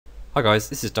Hi guys,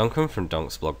 this is Duncan from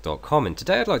donksblog.com, and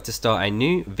today I'd like to start a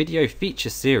new video feature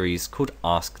series called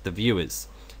Ask the Viewers.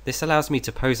 This allows me to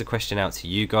pose a question out to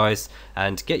you guys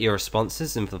and get your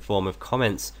responses in the form of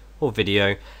comments or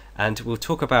video, and we'll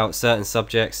talk about certain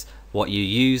subjects, what you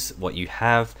use, what you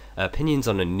have, opinions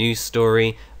on a news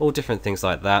story, all different things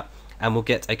like that, and we'll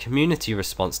get a community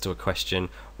response to a question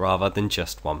rather than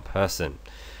just one person.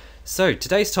 So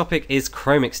today's topic is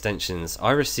Chrome extensions.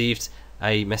 I received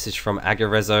a message from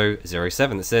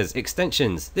agireso07 that says,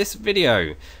 "Extensions, this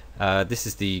video." This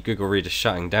is the Google Reader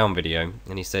shutting down video,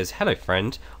 and he says, "Hello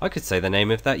friend, I could say the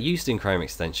name of that used in Chrome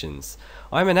extensions.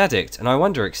 I'm an addict and I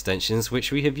wonder extensions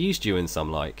which we have used you in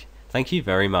some like. Thank you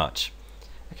very much."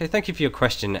 Okay, thank you for your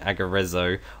question,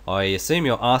 Agireso. I assume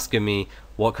you're asking me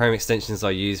what Chrome extensions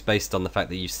I use based on the fact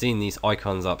that you've seen these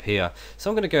icons up here. So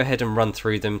I'm going to go ahead and run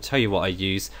through them, tell you what I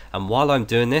use, and while I'm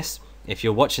doing this, if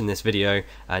you're watching this video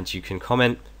and you can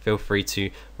comment, feel free to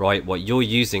write what you're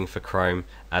using for Chrome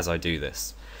as I do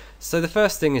this. So the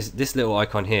first thing is this little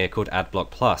icon here called Adblock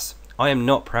Plus. I am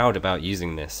not proud about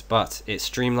using this, but it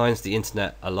streamlines the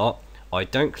internet a lot. I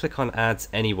don't click on ads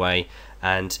anyway,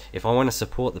 and if I want to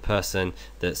support the person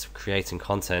that's creating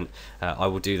content, I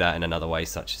will do that in another way,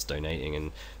 such as donating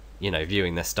and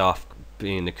viewing their stuff,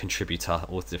 being a contributor,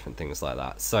 all different things like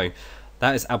that. So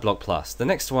that is Adblock Plus. The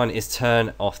next one is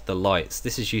Turn Off the Lights.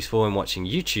 This is useful when watching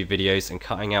YouTube videos and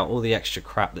cutting out all the extra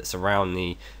crap that's around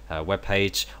the web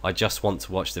page. I just want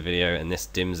to watch the video and this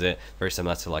dims it, very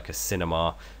similar to like a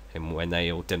cinema when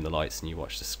they all dim the lights and you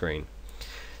watch the screen.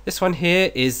 This one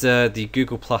here is the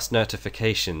Google Plus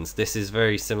notifications. This is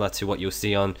very similar to what you'll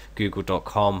see on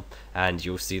google.com, and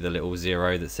you'll see the little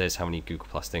zero that says how many Google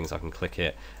Plus things. I can click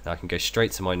it and I can go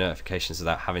straight to my notifications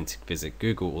without having to visit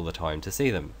Google all the time to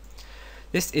see them.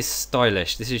 This is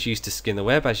stylish. This is used to skin the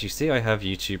web. As you see, I have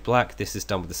YouTube Black. This is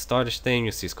done with the stylish theme.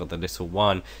 You'll see it's got the little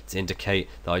one to indicate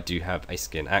that I do have a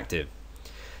skin active.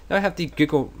 Now I have the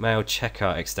Google Mail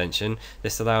Checker extension.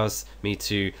 This allows me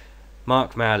to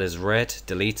mark mail as read,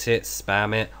 delete it,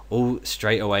 spam it, all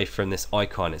straight away from this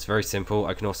icon. It's very simple.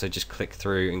 I can also just click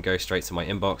through and go straight to my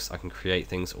inbox. I can create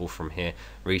things all from here,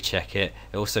 recheck it.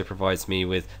 It also provides me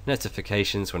with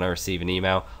notifications when I receive an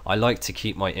email. I like to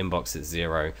keep my inbox at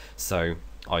 0, so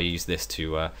I use this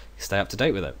to stay up to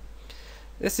date with it.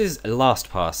 This is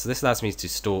LastPass, so this allows me to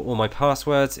store all my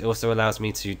passwords. It also allows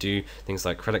me to do things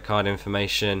like credit card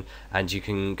information, and you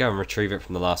can go and retrieve it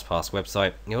from the LastPass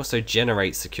website. It also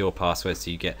generates secure passwords, so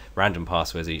you get random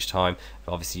passwords each time,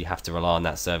 but obviously you have to rely on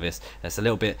that service. It's a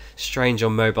little bit strange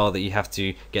on mobile that you have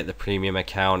to get the premium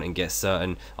account and get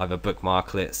certain either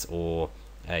bookmarklets or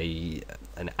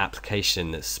an application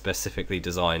that's specifically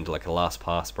designed like a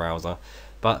LastPass browser,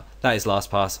 but that is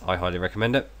LastPass. I highly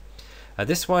recommend it.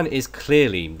 This one is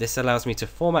Clearly. This allows me to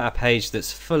format a page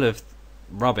that's full of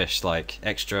rubbish, like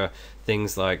extra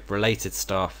things like related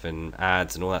stuff and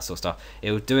ads and all that sort of stuff.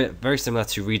 It will do it very similar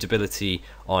to readability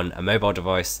on a mobile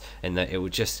device, in that it will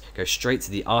just go straight to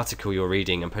the article you're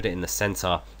reading and put it in the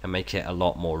center and make it a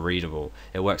lot more readable.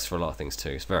 It works for a lot of things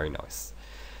too. It's very nice.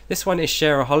 This one is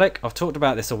Shareaholic. I've talked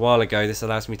about this a while ago. This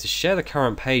allows me to share the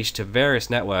current page to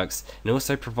various networks, and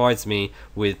also provides me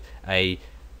with a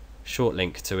short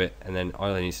link to it, and then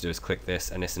all I need to do is click this,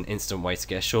 and it's an instant way to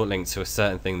get a short link to a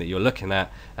certain thing that you're looking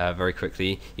at very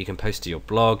quickly. You can post to your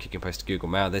blog, you can post to Google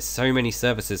Mail. There's so many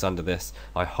services under this.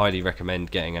 I highly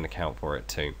recommend getting an account for it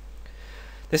too.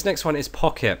 This next one is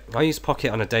Pocket. I use Pocket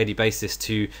on a daily basis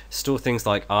to store things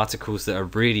like articles that are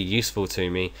really useful to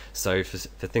me. So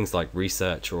for things like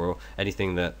research or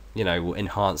anything that will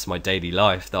enhance my daily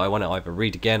life that I want to either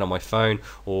read again on my phone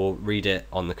or read it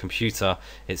on the computer,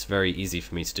 it's very easy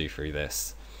for me to do through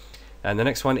this. And the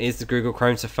next one is the Google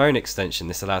Chrome to Phone extension.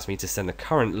 This allows me to send the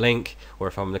current link, or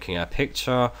if I'm looking at a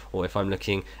picture, or if I'm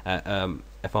looking at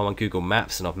if I'm on Google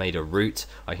Maps and I've made a route,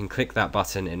 I can click that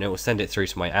button and it will send it through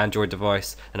to my Android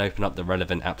device and open up the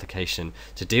relevant application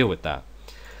to deal with that.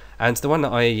 And the one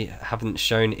that I haven't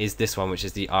shown is this one, which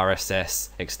is the RSS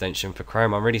extension for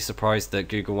Chrome. I'm really surprised that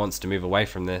Google wants to move away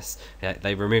from this.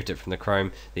 They removed it from the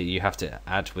Chrome, that you have to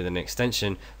add with an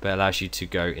extension, but it allows you to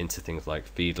go into things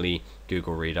like Feedly,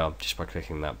 Google Reader, just by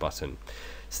clicking that button.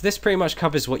 So this pretty much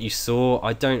covers what you saw.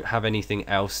 I don't have anything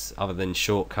else other than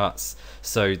shortcuts.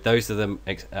 So those are the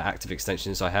active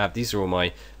extensions I have. These are all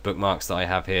my bookmarks that I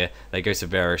have here. They go to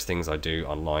various things I do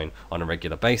online on a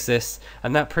regular basis,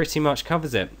 and that pretty much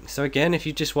covers it. So again, if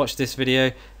you just watched this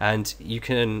video and you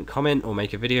can comment or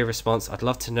make a video response, I'd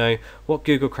love to know what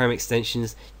Google Chrome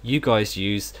extensions you guys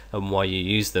use and why you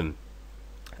use them.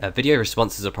 Video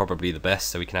responses are probably the best,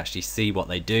 so we can actually see what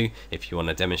they do if you want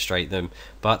to demonstrate them,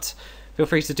 but feel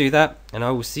free to do that, and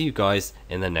I will see you guys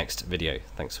in the next video.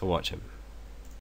 Thanks for watching.